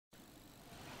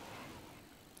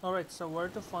Alright, so where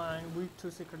to find week 2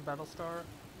 secret battle star.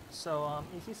 So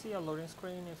if you see a loading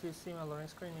screen, if you see my loading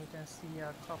screen, you can see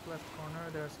at top left corner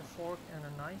there's a fork and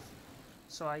a knife.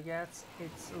 So I guess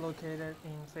it's located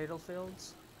in Fatal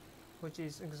Fields, which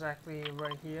is exactly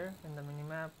right here in the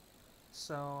minimap.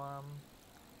 So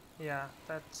yeah,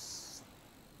 that's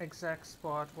exact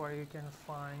spot where you can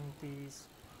find these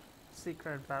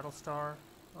secret battle star,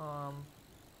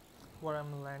 where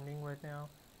I'm landing right now.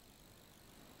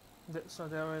 So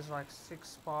there is like 6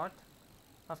 spots.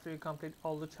 After you complete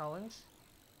all the challenge,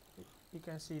 you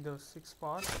can see those 6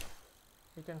 spots.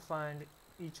 You can find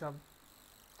each of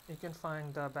you can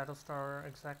find the battle star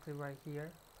exactly right here,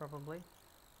 probably,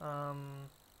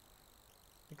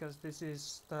 because this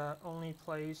is the only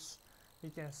place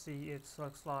you can see it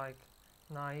looks like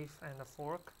knife and a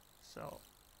fork. So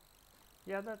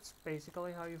yeah, that's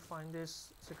basically how you find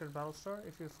this secret battle star.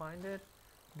 If you find it,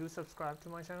 do subscribe to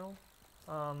my channel,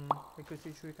 because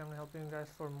each week I'm helping you guys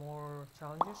for more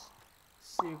challenges.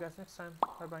 See you guys next time.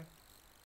 Bye bye.